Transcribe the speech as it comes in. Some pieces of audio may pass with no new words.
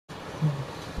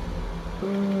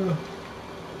Where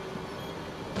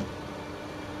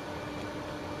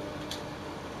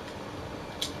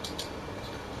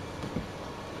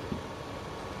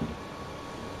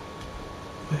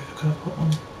can I put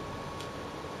on?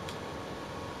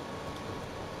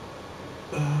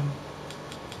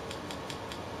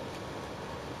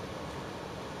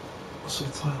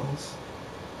 Subtitles.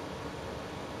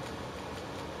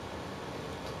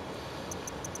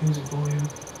 Music volume.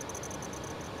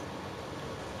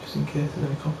 Just in case there's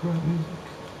any copyright music.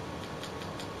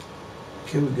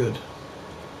 Okay, we're good.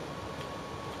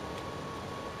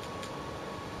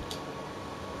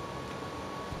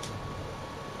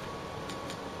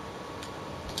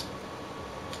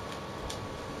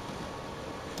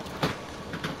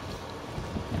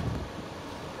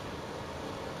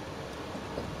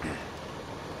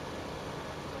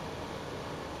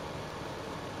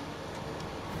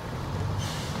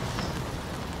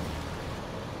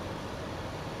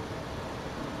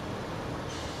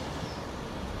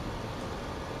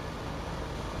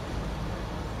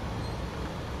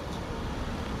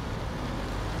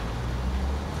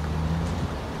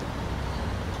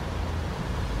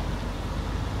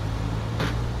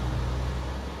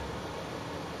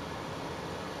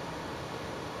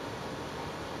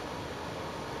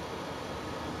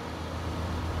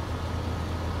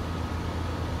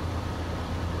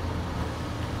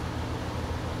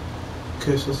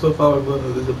 Okay, so far we've learned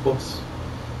that there's a bus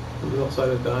that was outside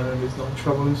a diner and is now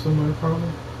travelling somewhere apparently.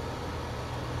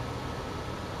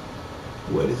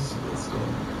 Where is this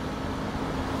going?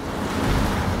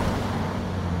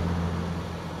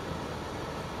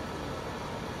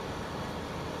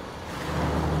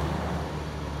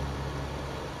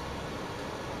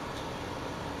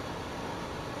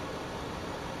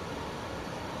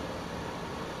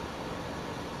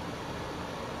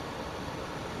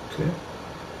 Okay.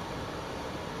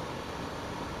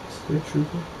 State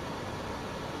trooper.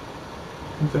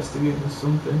 Investigating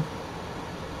something.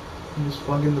 I'm just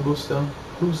flagging the bus down.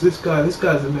 Who's this guy? This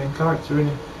guy's the main character, isn't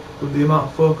he? With the amount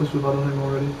of focus we've had on him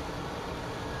already.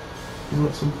 He's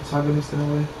like some protagonist in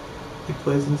a way. He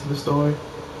plays into the story.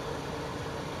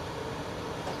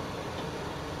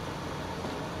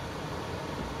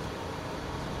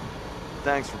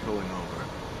 Thanks for pulling over.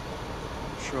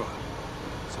 Sure.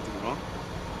 Something wrong?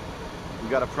 We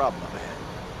got a problem up ahead.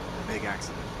 A big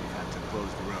accident. We've had to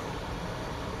close the road.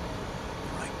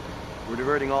 Right. We're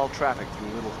diverting all traffic through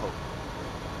Little Hope.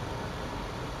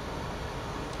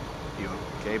 You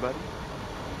okay, buddy?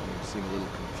 You seem a little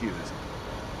confused.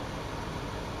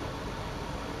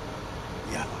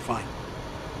 Yeah, I'm fine.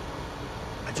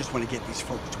 I just want to get these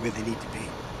folks to where they need to be.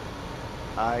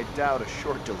 I doubt a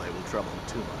short delay will trouble them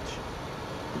too much.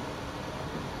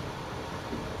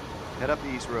 Head up the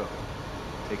East Road.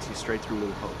 Takes you straight through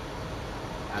Little Hope.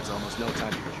 Adds almost no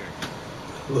time to your journey.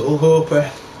 Little Hope,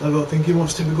 eh? I don't think he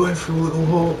wants to be going through Little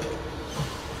Hope.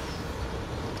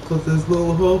 Because there's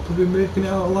little hope of him making it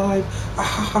out alive.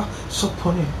 Ah, so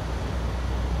funny.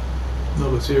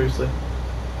 No, but seriously,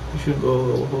 you shouldn't go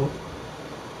Little Hope.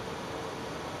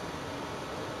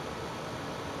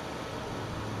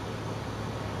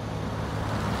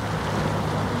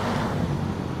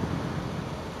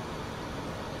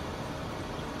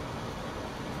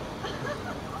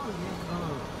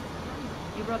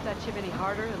 You rub that chip any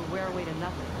harder, it'll wear away to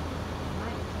nothing.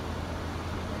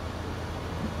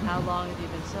 How long have you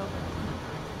been sober?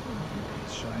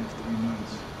 It's shy of 3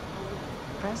 months.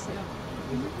 Impressive.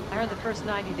 I heard the first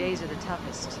 90 days are the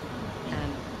toughest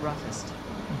and roughest.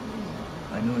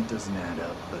 I know it doesn't add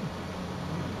up, but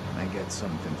I get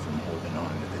something from holding on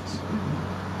to this.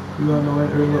 You are now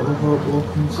entering Little Hope,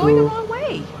 welcome to... Going the wrong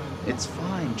way! It's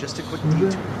fine, just a quick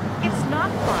detour. It's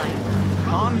not fine.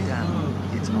 Calm down.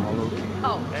 It's all okay.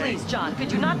 Oh, please, John,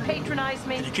 could you not patronize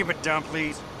me? Can you keep it down,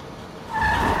 please?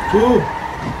 Whoa!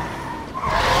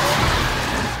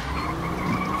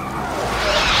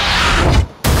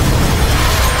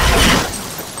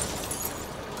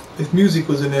 If music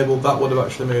was enabled, that would have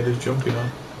actually made us jump, you know.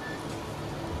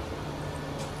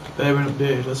 They're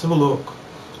updated. Let's have a look.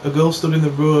 A girl stood in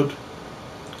the road,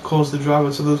 caused the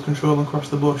driver to lose control and crash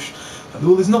the bush.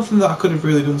 Well, there's nothing that I could have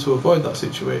really done to avoid that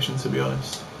situation, to be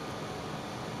honest.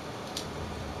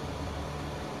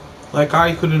 Like,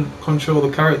 I couldn't control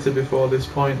the character before this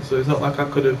point, so it's not like I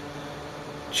could have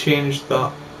changed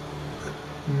that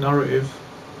narrative.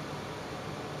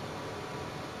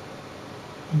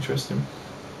 Interesting.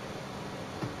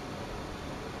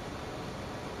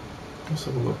 Let's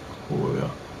have a look. Where are we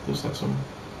at? Looks like some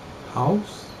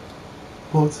house?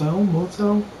 Hotel?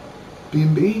 Motel?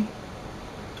 B&B?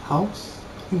 House?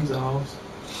 I think it's a house.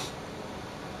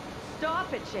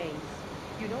 Stop it, James.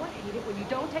 You know I hate it when you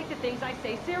don't take the things I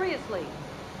say seriously.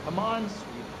 Come on,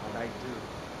 sweetheart, I do.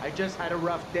 I just had a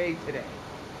rough day today.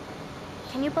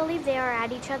 Can you believe they are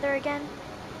at each other again?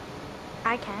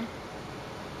 I can.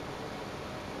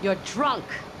 You're drunk.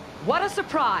 What a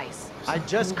surprise. I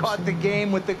just caught the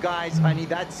game with the guys, honey,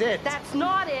 that's it. That's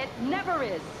not it. Never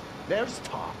is. There's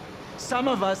talk. Some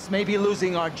of us may be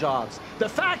losing our jobs. The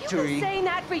You've factory... been saying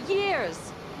that for years.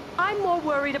 I'm more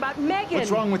worried about Megan.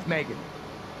 What's wrong with Megan?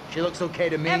 She looks okay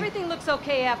to me. Everything looks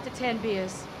okay after 10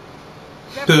 beers.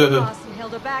 Reverend Dawson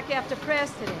held her back after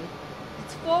prayers today.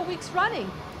 It's 4 weeks running.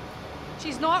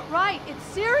 She's not right. It's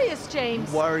serious, James.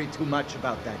 You worry too much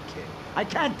about that kid. I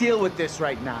can't deal with this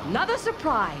right now. Another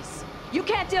surprise. You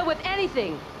can't deal with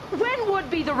anything. When would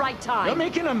be the right time? You're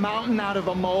making a mountain out of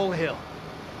a molehill.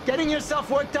 Getting yourself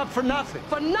worked up for nothing.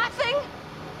 For nothing?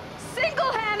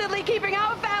 Single-handedly keeping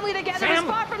our family together Sam. is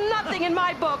far from nothing in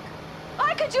my book.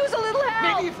 I could use a little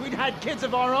help. Maybe if we'd had kids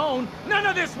of our own, none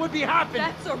of this would be happening.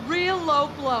 That's a real low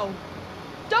blow.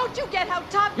 Don't you get how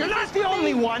tough You're this not is the for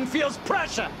only me? one feels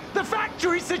pressure. The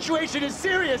factory situation is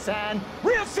serious, Anne.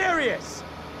 Real serious.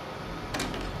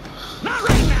 Not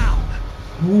right now.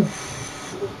 Oof.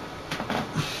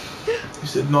 You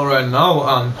said not right now,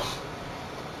 Anne.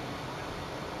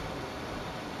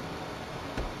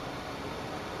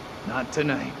 Not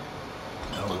tonight.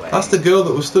 No way. That's the girl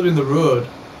that was stood in the road.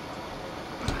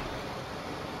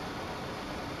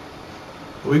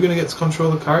 Are we gonna get to control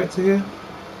the character here?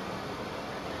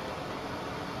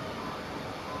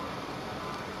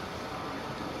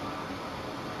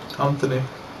 Anthony,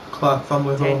 Clark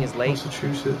Family Home, Tanya's late.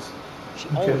 Massachusetts. She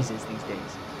Okay. always is these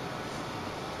days.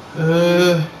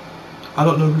 I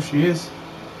don't know who she is.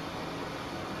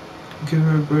 Give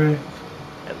her a break.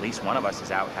 At least one of us is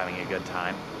out having a good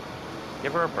time.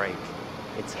 Give her a break.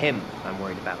 It's him I'm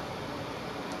worried about.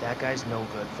 That guy's no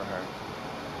good for her.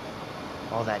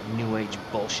 All that new age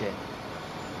bullshit.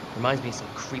 Reminds me of some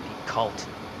creepy cult.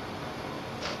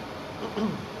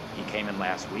 He came in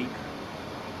last week.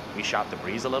 We shot the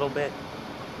breeze a little bit.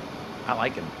 I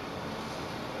like him.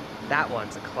 That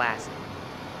one's a classic.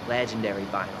 Legendary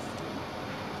vinyl.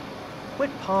 Quit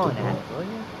pawing at it, will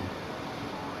you?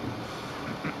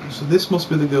 So this must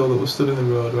be the girl that was stood in the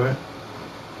road, right?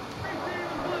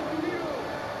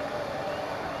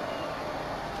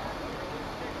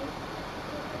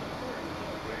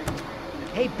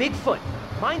 Hey, Bigfoot,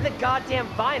 mind the goddamn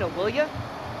vinyl, will you?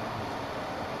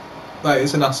 Like,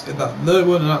 it's an accident. No, it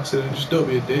wasn't an accident. Just don't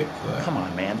be a dick. Like. Come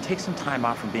on, man. Take some time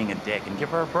off from being a dick and give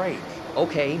her a break.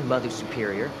 Okay, Mother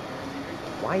Superior.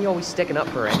 Why are you always sticking up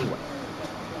for her anyway?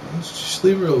 Just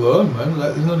leave her alone, man.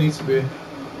 Like, there's no need to be a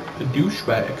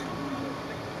douchebag.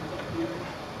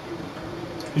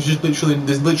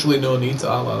 There's literally no need to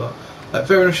act like that. Like,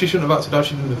 fair enough, she shouldn't have acted how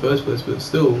she did in the first place, but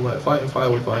still, like, fighting fire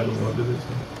with fire and won't do this.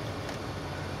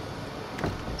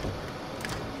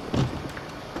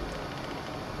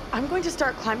 I'm going to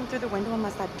start climbing through the window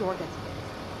unless that door gets fixed.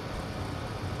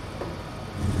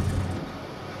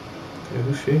 Yeah,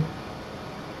 who's she?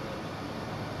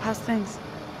 How's things?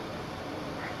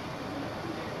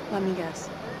 Let me guess.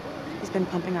 He's been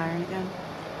pumping iron again?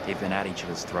 They've been at each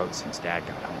other's throats since Dad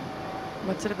got home.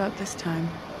 What's it about this time?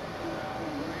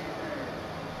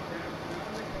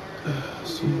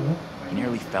 So, yeah. He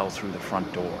nearly fell through the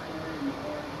front door.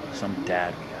 Some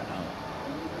dad we got home.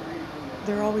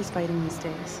 They're always fighting these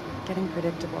days. Getting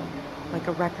predictable. Like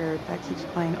a record that keeps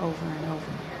playing over and over.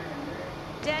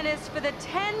 Dennis, for the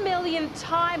 10 millionth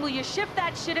time, will you shift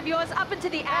that shit of yours up into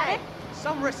the attic?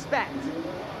 Some respect.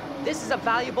 This is a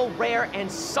valuable, rare,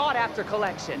 and sought-after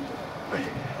collection.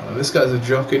 This guy's a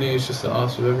jock and he's just an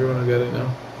arse with everyone. I get it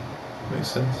now. Makes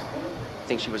sense. I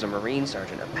think she was a Marine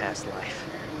sergeant of past life.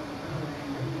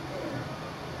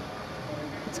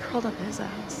 It's curled up his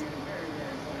ass.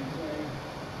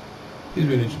 He's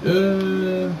been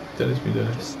Dennis be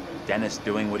Dennis. Just Dennis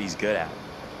doing what he's good at.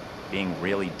 Being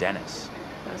really Dennis.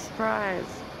 No surprise.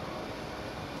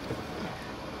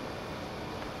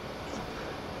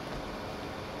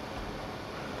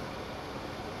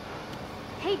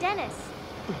 Hey, Dennis.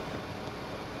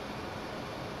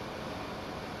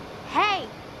 Hey!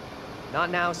 Not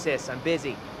now, sis. I'm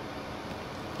busy.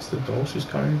 What's the doll she's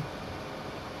carrying?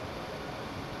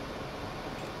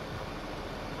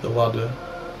 The ladder.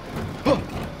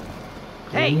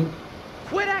 Hey! Ooh.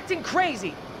 Quit acting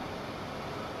crazy!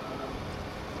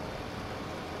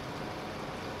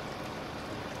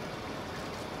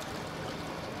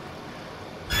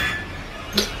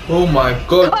 Oh my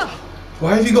god.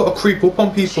 Why have you got to creep up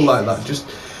on people like that? Just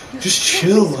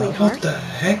chill. Like, what the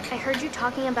heck? I heard you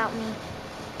talking about me.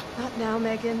 Not now,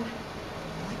 Megan.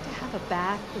 I'd like to have a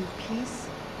bath in peace.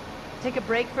 Take a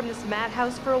break from this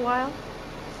madhouse for a while?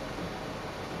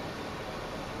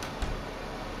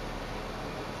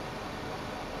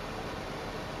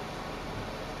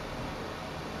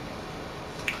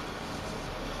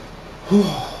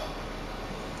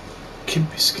 Kid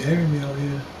be scaring me out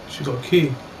here. She got a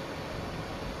key.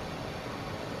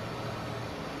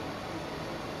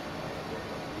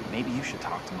 Maybe you should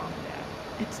talk to Mom and Dad.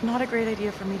 It's not a great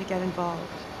idea for me to get involved.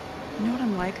 You know what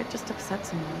I'm like? It just upsets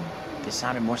someone. This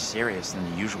sounded more serious than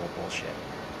the usual bullshit.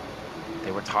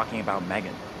 They were talking about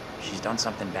Megan. She's done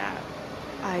something bad.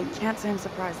 I can't say I'm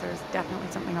surprised. There's definitely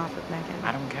something off with Megan.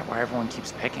 I don't get why everyone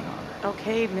keeps picking on her.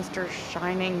 Okay, Mr.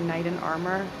 Shining Knight in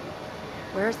Armor.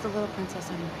 Where's the little princess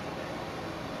anyway?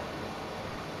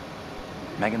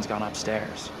 Megan's gone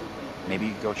upstairs. Maybe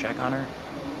you could go check on her,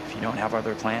 if you don't have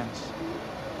other plans.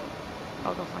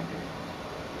 I'll go find her.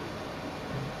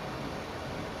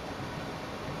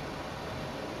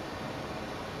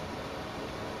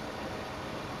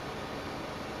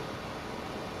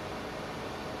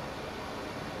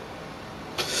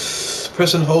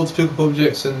 Press and hold to pick up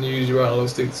objects and use your analog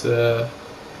stick to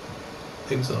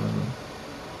examine them.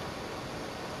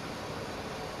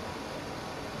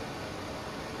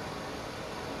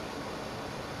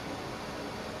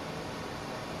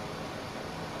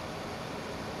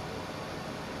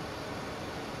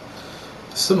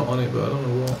 There's something on it, but I don't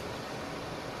know what.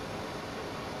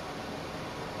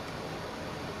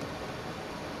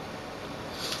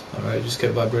 Alright, it just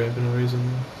kept vibrating for no reason.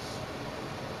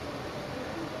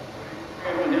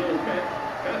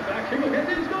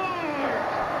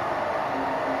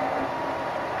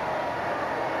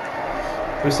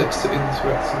 Press X to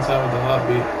interact in time with the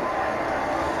heartbeat.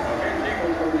 Chico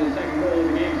scored his second goal of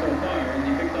the game so far as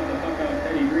he picks up the puck off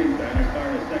Teddy Greenspan and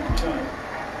started a second shot.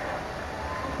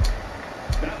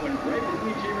 That went right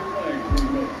between Cheever's legs. It was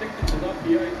about 6 inches off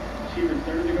the ice. Cheever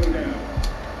started to go down.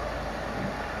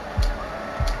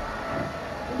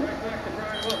 Right back to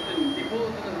Brian Wilson. He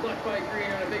pulls in his left by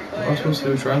Green on a big play. I was supposed to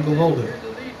do a triangle, hold it.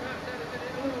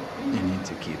 You need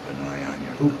to keep an eye on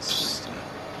your little sister.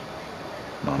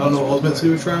 I don't know what I was meant to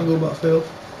do with triangle, but I failed.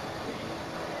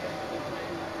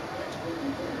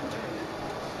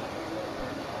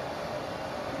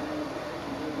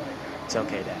 It's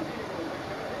okay, Dad.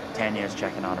 Tanya's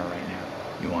checking on her right now.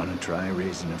 You want to try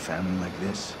raising a family like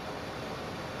this?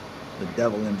 The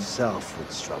devil himself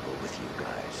would struggle with you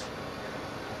guys.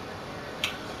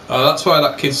 Oh, that's why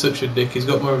that kid's such a dick. He's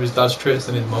got more of his dad's traits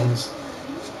than his mum's.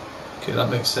 Okay,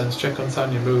 that makes sense. Check on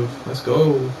Tanya, move. Let's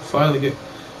go. Finally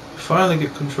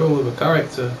get control of a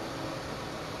character.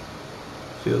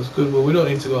 Feels good. Well, we don't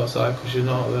need to go outside because she's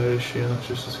not out there, is she? And that's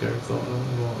just a scary thought. I don't want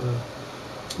to go out there.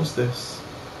 What's this?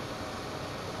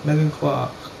 Megan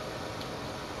Clark.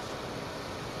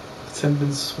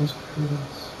 Attendance. What's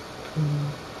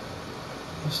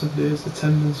the days?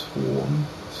 Attendance 1,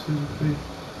 2, 3.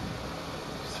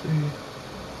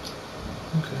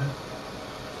 Okay.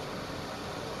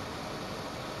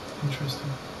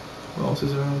 Interesting. What else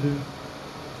is around here?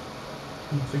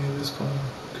 Nothing in this corner.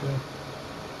 Okay.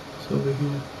 It's over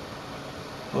here.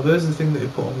 Oh, there's the thing that he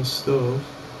put on the stove.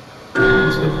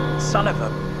 Son of a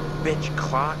bitch,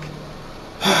 Clark.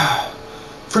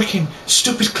 Freaking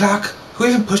stupid Clark! Who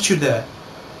even put you there?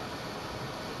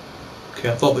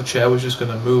 Okay, I thought the chair was just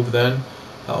gonna move then.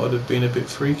 That would have been a bit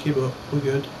freaky, but we're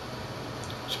good.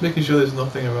 Just making sure there's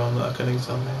nothing around that I can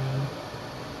examine.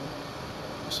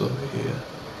 What's over here?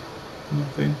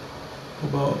 Nothing.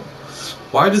 About.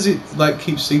 Why does it like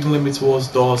keep signaling me towards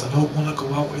doors? I don't want to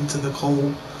go out into the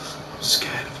cold. I'm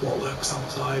scared of what lurks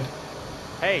outside.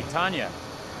 Hey, Tanya.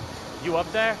 You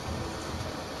up there?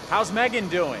 How's Megan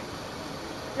doing?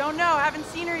 Don't know. Haven't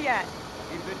seen her yet.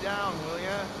 Keep it down, will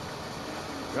ya?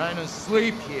 Trying to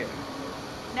sleep here.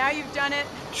 Now you've done it.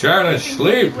 Trying to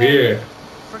sleep here.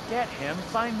 Forget him.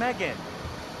 Find Megan.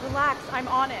 Relax. I'm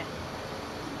on it.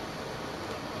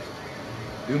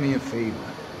 Do me a favor.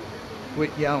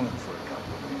 Quit yelling for a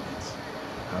couple of minutes.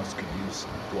 House could use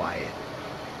some quiet.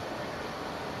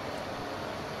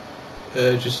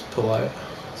 Just polite.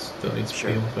 Don't need to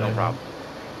Sure, no problem.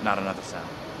 Not another sound.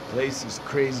 Place is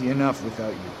crazy enough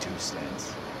without your 2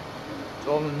 cents. What's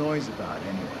all the noise about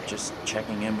anyway? Just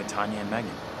checking in with Tanya and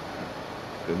Megan.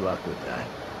 Good luck with that.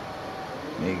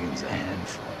 Megan's a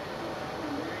handful.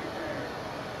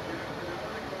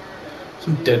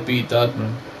 Some deadbeat dad,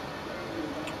 man.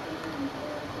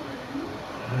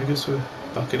 I guess we're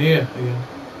back in here again.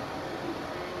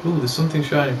 Ooh, there's something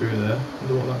shining through there. I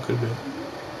wonder what that could be.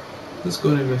 Let's go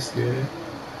and investigate it.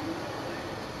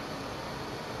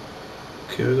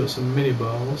 Okay, we've got some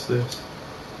minibar. What's this?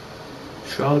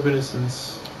 Shroud of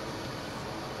Innocence.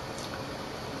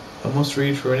 I must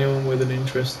read for anyone with an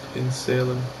interest in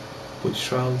Salem witch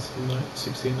trials in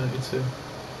 1692.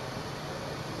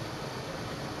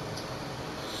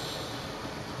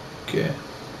 Okay.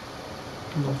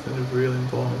 Nothing of real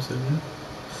importance in it.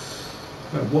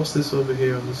 Right, what's this over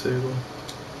here on the table?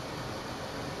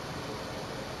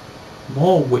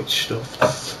 More witch stuff.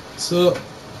 So,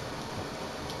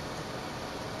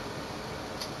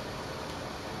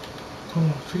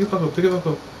 oh, pick it back up, pick it back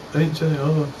up. I ain't turning it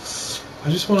over. I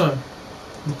just want to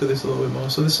look at this a little bit more.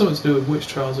 So there's something to do with witch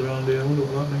trials around here. I wonder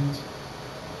what that means.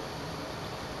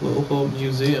 Little Hope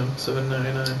Museum,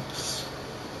 $7.99.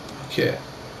 Okay.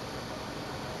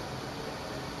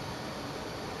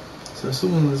 So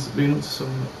someone's been up to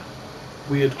some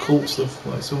weird cult stuff,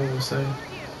 like someone was saying.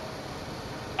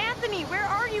 Anthony, where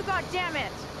are you,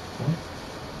 goddammit? What?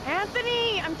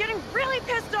 Anthony, I'm getting really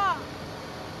pissed off.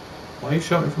 Why are you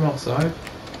shouting from outside?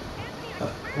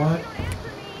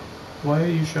 Why are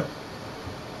you shouting?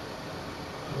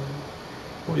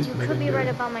 What is You Megan could be doing? right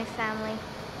about my family.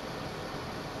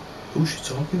 Who's she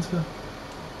talking to?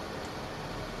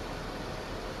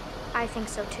 I think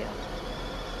so too.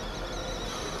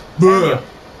 Bruh.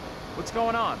 What's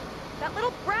going on? That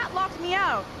little brat locked me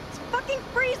out. It's fucking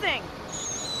freezing.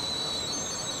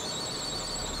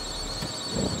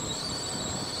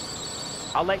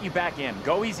 I'll let you back in.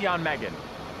 Go easy on Megan.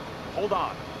 Hold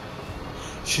on.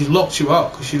 She locked you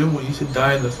out because she didn't want you to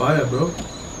die in the fire, bro.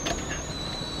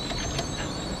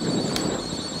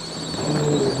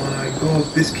 Oh my god,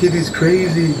 this kid is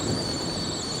crazy.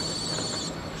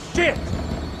 Shit!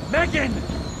 Megan!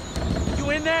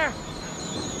 You in there?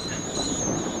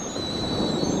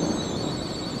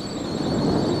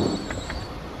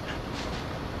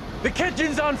 The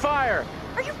kitchen's on fire!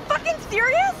 Are you fucking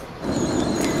serious?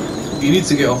 You need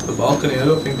to get off the balcony. I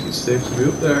don't think it's safe to be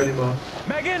up there anymore.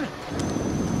 Megan!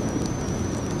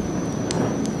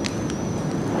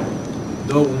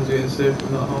 No one's getting safe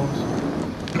from that house.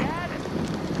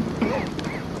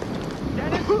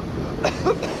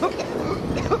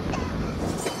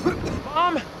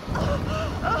 Mom!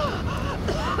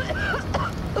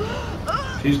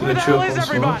 She's Where gonna the choke hell on is smoke.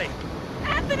 everybody?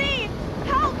 Anthony,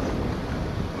 help!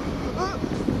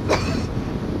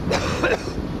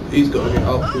 He's gotta get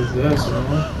out through there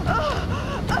somewhere.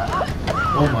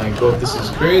 Oh my god, this is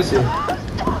crazy.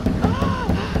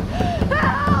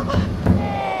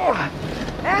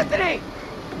 Anthony!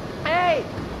 Hey!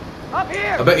 Up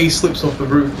here! I bet he slips off the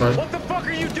roof, man. What the fuck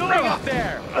are you doing up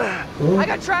there? Oh. I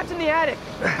got trapped in the attic.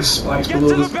 The spikes Get below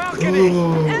to the this- balcony!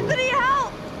 Oh. Anthony,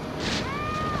 help!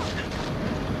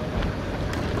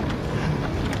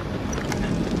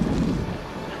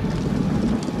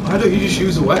 Why don't you just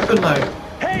use a weapon, like?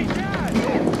 Hey, Dad!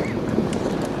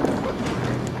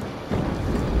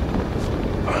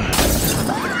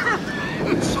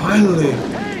 Finally!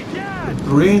 Hey, Dad!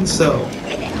 Brain cell.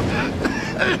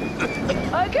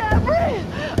 I can't breathe!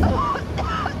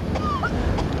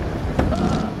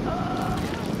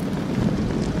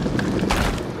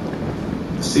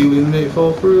 The ceiling may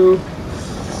fall through.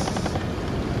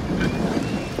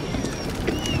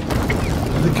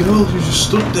 The girl who just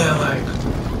stood there like.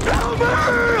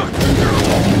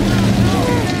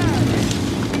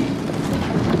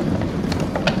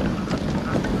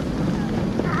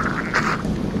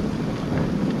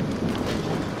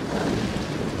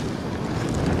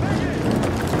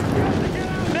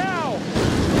 Now!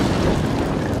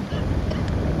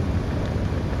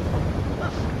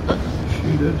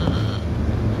 She did.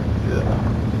 Yeah.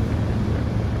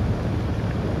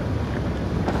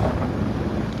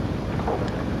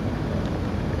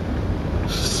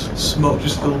 Smoke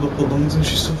just filled up her lungs and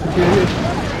she suffocated.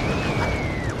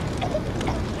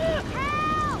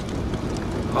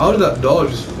 How did that door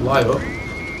just fly up?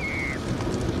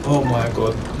 Oh my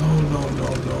god. No, no, no,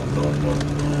 no, no, no,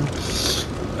 no.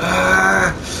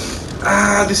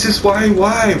 This is why?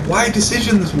 Why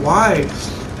decisions? Why?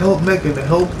 Help Megan,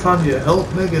 help Tanya,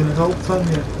 help Megan, help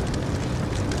Tanya.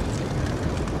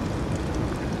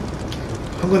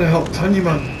 I'm gonna help Tanya,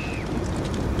 man.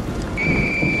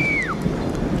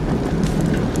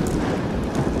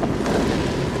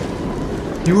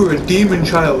 You were a demon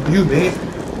child, you mate.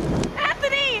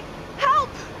 Anthony, help!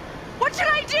 What should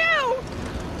I do?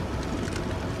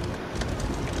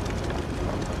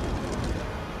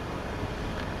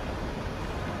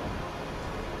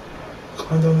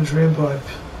 Climb down the drain pipe.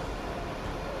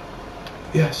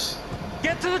 Yes.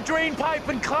 Get to the drain pipe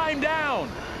and climb down!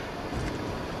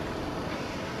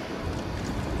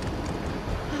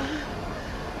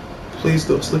 Please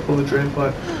don't slip on the drain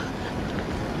pipe.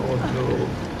 Oh no.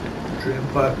 The drain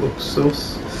pipe looks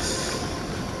sus.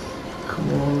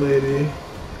 Come on, lady.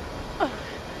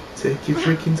 Take your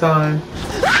freaking time.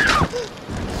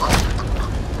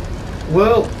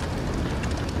 Well,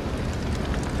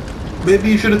 maybe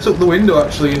you should have took the window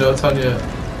actually, you know, Tanya.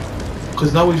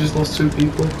 Because now we just lost 2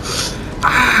 people.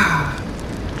 Ah!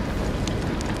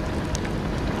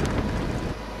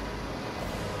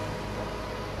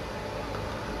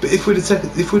 But if we'd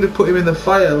have put him in the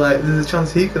fire, like, there's a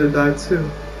chance he could have died too.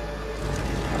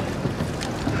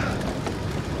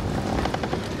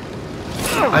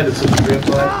 I just took the green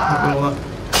flag.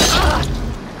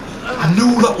 I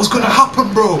knew that was gonna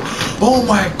happen, bro. Oh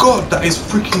my god, that is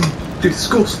freaking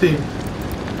disgusting.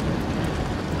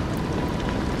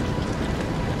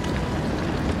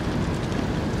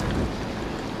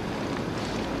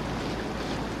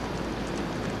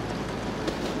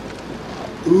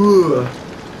 Ugh.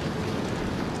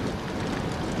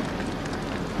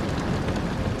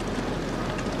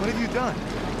 What have you done?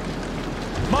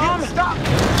 Mom, stop!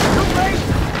 Too late!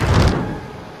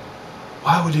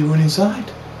 Why would he run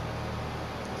inside?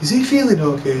 Is he feeling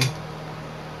okay?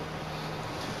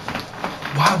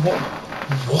 Why? What?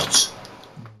 What?